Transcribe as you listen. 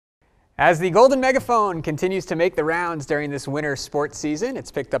As the Golden Megaphone continues to make the rounds during this winter sports season, it's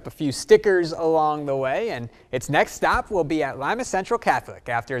picked up a few stickers along the way, and its next stop will be at Lima Central Catholic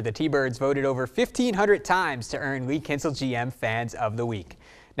after the T-Birds voted over 1,500 times to earn Lee Kinstle GM Fans of the Week.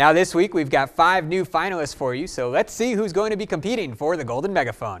 Now this week we've got 5 new finalists for you, so let's see who's going to be competing for the Golden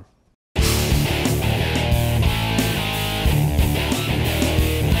Megaphone.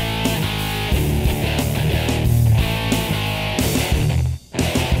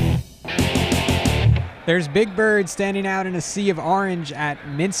 There's Big Bird standing out in a sea of orange at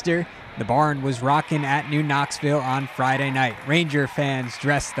Minster. The barn was rocking at New Knoxville on Friday night. Ranger fans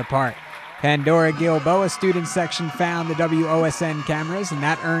dressed the part. Pandora Gilboa student section found the WOSN cameras, and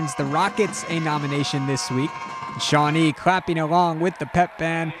that earns the Rockets a nomination this week. Shawnee clapping along with the pep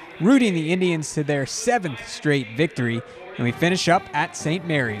band, rooting the Indians to their 7th straight victory. And we finish up at St.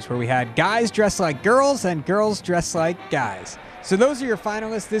 Mary's, where we had guys dressed like girls and girls dressed like guys. So those are your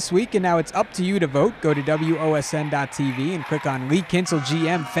finalists this week, and now it's up to you to vote. Go to WOSN.tv and click on Lee Kinstle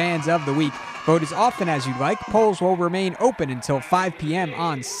GM Fans of the Week. Vote as often as you like. Polls will remain open until 5 p.m.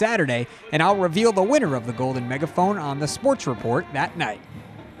 on Saturday, and I'll reveal the winner of the Golden Megaphone on the Sports Report that night.